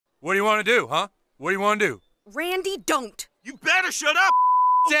What do you want to do, huh? What do you want to do? Randy, don't. You better shut up!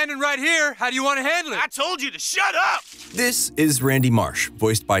 Standing right here. How do you want to handle it? I told you to shut up! This is Randy Marsh,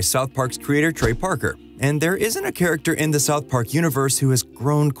 voiced by South Park's creator Trey Parker. And there isn't a character in the South Park universe who has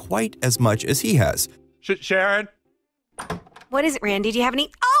grown quite as much as he has. Sharon? What is it, Randy? Do you have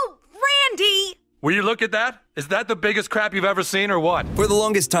any... Oh, Randy! Will you look at that? Is that the biggest crap you've ever seen or what? For the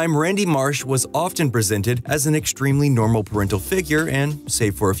longest time, Randy Marsh was often presented as an extremely normal parental figure and,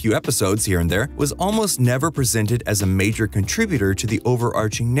 save for a few episodes here and there, was almost never presented as a major contributor to the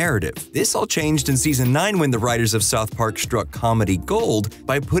overarching narrative. This all changed in Season 9 when the writers of South Park struck comedy gold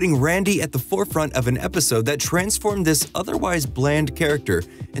by putting Randy at the forefront of an episode that transformed this otherwise bland character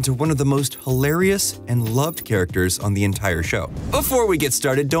into one of the most hilarious and loved characters on the entire show. Before we get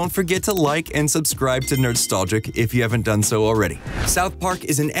started, don't forget to like and subscribe to Nerdstalgic if you haven't done so already. South Park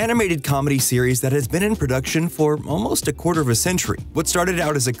is an animated comedy series that has been in production for almost a quarter of a century. What started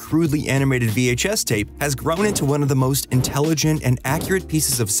out as a crudely animated VHS tape has grown into one of the most intelligent and accurate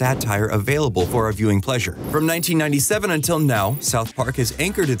pieces of satire available for our viewing pleasure. From 1997 until now, South Park has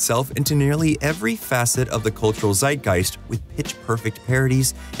anchored itself into nearly every facet of the cultural zeitgeist with pitch-perfect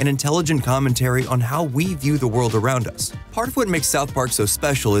parodies and intelligent commentary on how we view the world around us. Part of what makes South Park so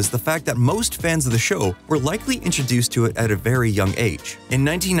special is the fact that most fans of the show were likely introduced to it at a very young age. In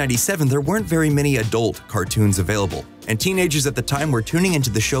 1997, there weren't very many adult cartoons available, and teenagers at the time were tuning into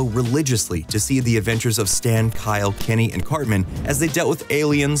the show religiously to see the adventures of Stan, Kyle, Kenny, and Cartman as they dealt with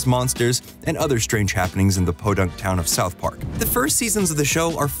aliens, monsters, and other strange happenings in the podunk town of South Park. The first seasons of the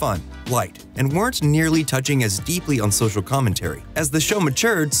show are fun, light, and weren't nearly touching as deeply on social commentary. As the show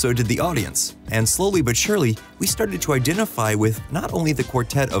matured, so did the audience, and slowly but surely, we started to identify with not only the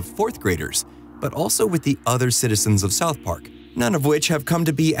quartet of fourth graders, but also with the other citizens of South Park, none of which have come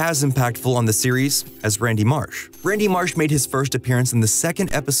to be as impactful on the series as Randy Marsh. Randy Marsh made his first appearance in the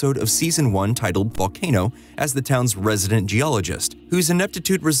second episode of Season 1 titled Volcano as the town's resident geologist, whose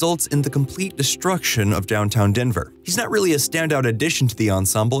ineptitude results in the complete destruction of downtown Denver. He's not really a standout addition to the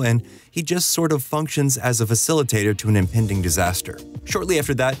ensemble, and he just sort of functions as a facilitator to an impending disaster. Shortly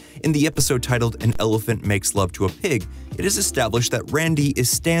after that, in the episode titled An Elephant Makes Love to a Pig, it is established that Randy is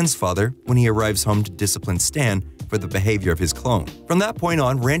Stan's father when he arrives home to discipline Stan for the behavior of his clone. From that point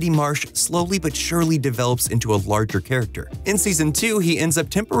on, Randy Marsh slowly but surely develops into a larger character. In Season 2, he ends up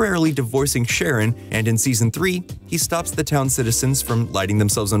temporarily divorcing Sharon, and in Season 3, he stops the town citizens from lighting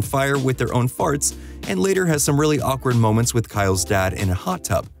themselves on fire with their own farts, and later has some really awkward moments with Kyle's dad in a hot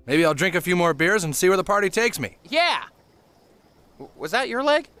tub. Maybe I'll drink a few more beers and see where the party takes me. Yeah! Was that your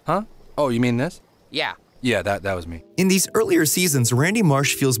leg? Huh? Oh, you mean this? Yeah. Yeah, that was me. In these earlier seasons, Randy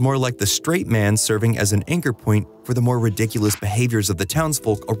Marsh feels more like the straight man serving as an anchor point for the more ridiculous behaviors of the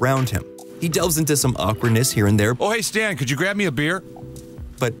townsfolk around him. He delves into some awkwardness here and there. Oh, hey, Stan, could you grab me a beer?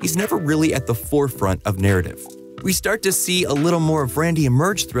 But he's never really at the forefront of narrative. We start to see a little more of Randy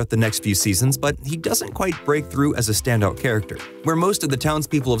emerge throughout the next few seasons, but he doesn't quite break through as a standout character. Where most of the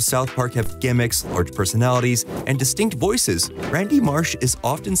townspeople of South Park have gimmicks, large personalities, and distinct voices, Randy Marsh is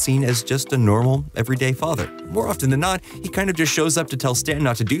often seen as just a normal, everyday father. More often than not, he kind of just shows up to tell Stan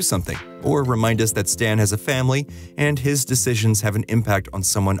not to do something, or remind us that Stan has a family and his decisions have an impact on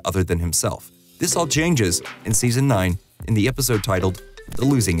someone other than himself. This all changes in Season 9 in the episode titled The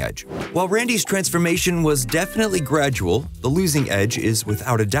Losing Edge. While Randy's transformation was definitely gradual, The Losing Edge is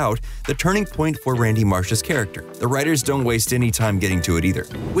without a doubt the turning point for Randy Marsh's character. The writers don't waste any time getting to it either.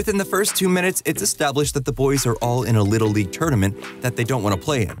 Within the first 2 minutes, it's established that the boys are all in a Little League tournament that they don't want to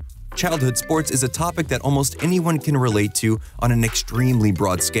play in. Childhood sports is a topic that almost anyone can relate to on an extremely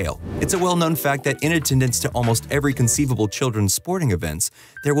broad scale. It's a well-known fact that in attendance to almost every conceivable children's sporting events,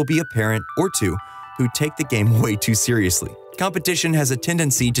 there will be a parent or two who take the game way too seriously. Competition has a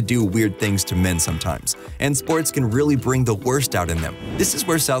tendency to do weird things to men sometimes, and sports can really bring the worst out in them. This is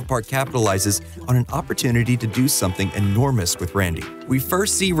where South Park capitalizes on an opportunity to do something enormous with Randy. We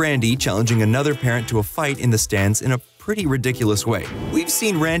first see Randy challenging another parent to a fight in the stands in a pretty ridiculous way. We've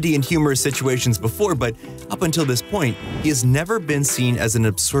seen Randy in humorous situations before, but up until this point, he has never been seen as an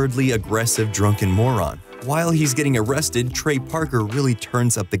absurdly aggressive drunken moron. While he's getting arrested, Trey Parker really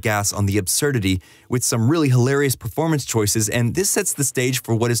turns up the gas on the absurdity with some really hilarious performance choices, and this sets the stage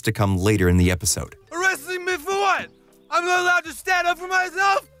for what is to come later in the episode. Arresting me for what? I'm not allowed to stand up for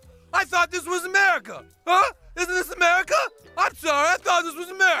myself? I thought this was America. Huh? Isn't this America? I'm sorry, I thought this was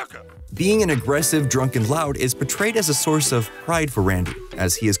America. Being an aggressive, drunken loud is portrayed as a source of pride for Randy,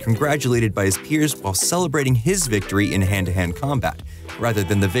 as he is congratulated by his peers while celebrating his victory in hand-to-hand combat. rather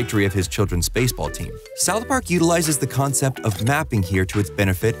than the victory of his children's baseball team. South Park utilizes the concept of mapping here to its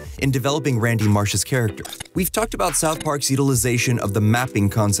benefit in developing Randy Marsh's character. We've talked about South Park's utilization of the mapping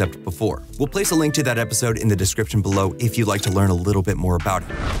concept before. We'll place a link to that episode in the description below if you'd like to learn a little bit more about it.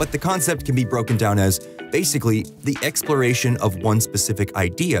 But the concept can be broken down as basically the exploration of one specific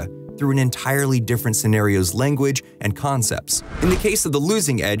idea through an entirely different scenario's language and concepts. In the case of The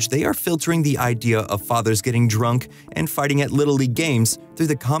Losing Edge, they are filtering the idea of fathers getting drunk and fighting at Little League games through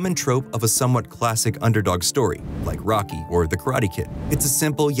the common trope of a somewhat classic underdog story, like Rocky or The Karate Kid. It's a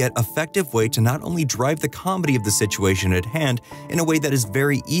simple yet effective way to not only drive the comedy of the situation at hand in a way that is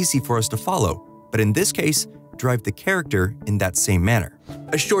very easy for us to follow, but in this case, drive the character in that same manner.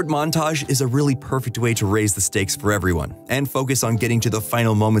 A short montage is a really perfect way to raise the stakes for everyone and focus on getting to the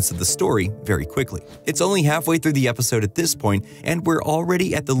final moments of the story very quickly. It's only halfway through the episode at this point, and we're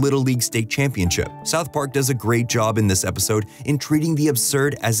already at the Little League State Championship. South Park does a great job in this episode in treating the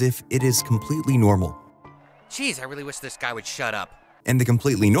absurd as if it is completely normal. Jeez, I really wish this guy would shut up. And the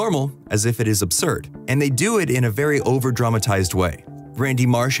completely normal as if it is absurd. And they do it in a very over-dramatized way. Randy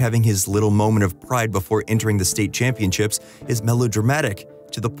Marsh having his little moment of pride before entering the state championships is melodramatic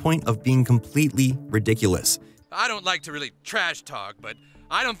to the point of being completely ridiculous. I don't like to really trash talk, but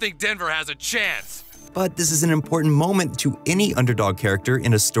I don't think Denver has a chance. But this is an important moment to any underdog character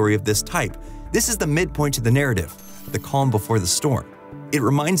in a story of this type. This is the midpoint to the narrative, the calm before the storm. It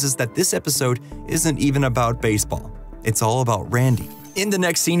reminds us that this episode isn't even about baseball. It's all about Randy. In the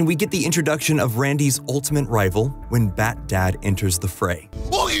next scene, we get the introduction of Randy's ultimate rival when Bat Dad enters the fray.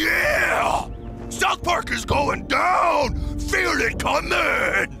 Oh yeah! South Park is going down! Feel it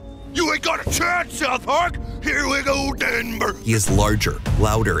coming! You ain't got a chance, South Park! Here we go, Denver! He is larger,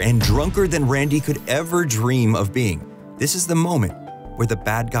 louder, and drunker than Randy could ever dream of being. This is the moment where the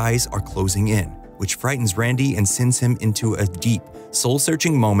bad guys are closing in, which frightens Randy and sends him into a deep,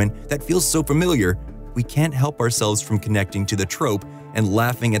 soul-searching moment that feels so familiar, we can't help ourselves from connecting to the trope and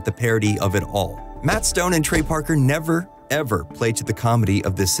laughing at the parody of it all. Matt Stone and Trey Parker never, ever play to the comedy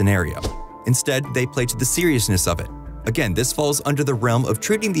of this scenario. Instead, they play to the seriousness of it. Again, this falls under the realm of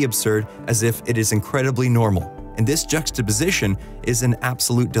treating the absurd as if it is incredibly normal, and this juxtaposition is an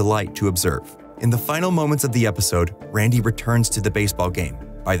absolute delight to observe. In the final moments of the episode, Randy returns to the baseball game.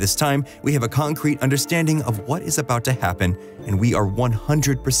 By this time, we have a concrete understanding of what is about to happen, and we are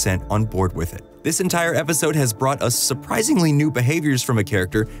 100% on board with it. This entire episode has brought us surprisingly new behaviors from a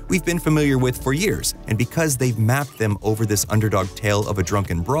character we've been familiar with for years, and because they've mapped them over this underdog tale of a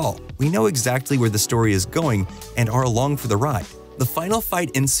drunken brawl, we know exactly where the story is going and are along for the ride. The final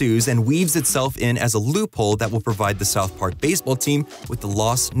fight ensues and weaves itself in as a loophole that will provide the South Park baseball team with the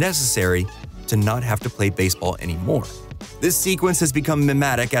loss necessary to not have to play baseball anymore. This sequence has become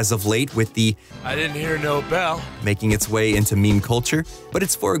mimetic as of late, with the I didn't hear no bell making its way into meme culture, but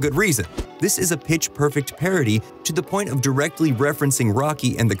it's for a good reason. This is a pitch-perfect parody to the point of directly referencing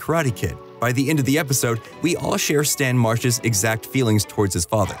Rocky and the Karate Kid. By the end of the episode, we all share Stan Marsh's exact feelings towards his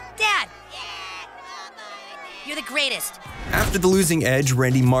father. Dad! You're the greatest. After The Losing Edge,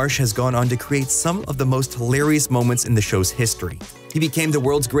 Randy Marsh has gone on to create some of the most hilarious moments in the show's history. He became the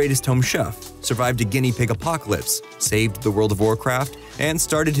world's greatest home chef, survived a guinea pig apocalypse, saved the World of Warcraft, and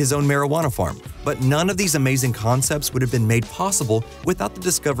started his own marijuana farm. But none of these amazing concepts would have been made possible without the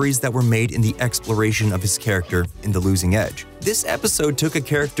discoveries that were made in the exploration of his character in The Losing Edge. This episode took a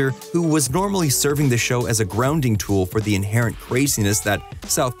character who was normally serving the show as a grounding tool for the inherent craziness that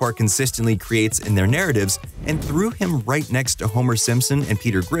South Park consistently creates in their narratives and threw him right next to Homer Simpson and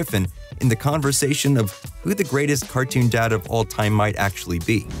Peter Griffin in the conversation of who the greatest cartoon dad of all time might actually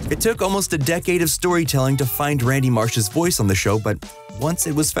be. It took almost a decade of storytelling to find Randy Marsh's voice on the show, but once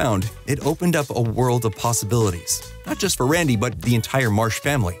it was found, it opened up a world of possibilities. Not just for Randy, but the entire Marsh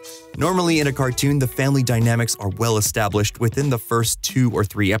family. Normally in a cartoon, the family dynamics are well established within the first 2 or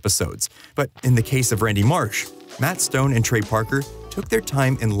 3 episodes. But in the case of Randy Marsh, Matt Stone and Trey Parker took their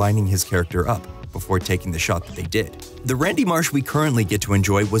time in lining his character up before taking the shot that they did. The Randy Marsh we currently get to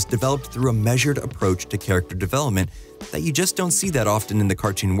enjoy was developed through a measured approach to character development that you just don't see that often in the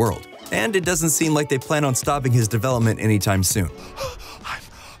cartoon world. And it doesn't seem like they plan on stopping his development anytime soon.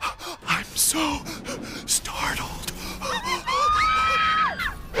 I'm so startled.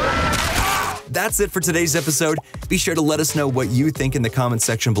 That's it for today's episode. Be sure to let us know what you think in the comments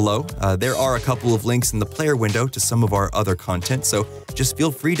section below. There are a couple of links in the player window to some of our other content, so just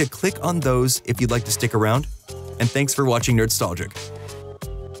feel free to click on those if you'd like to stick around. And thanks for watching Nerdstalgic.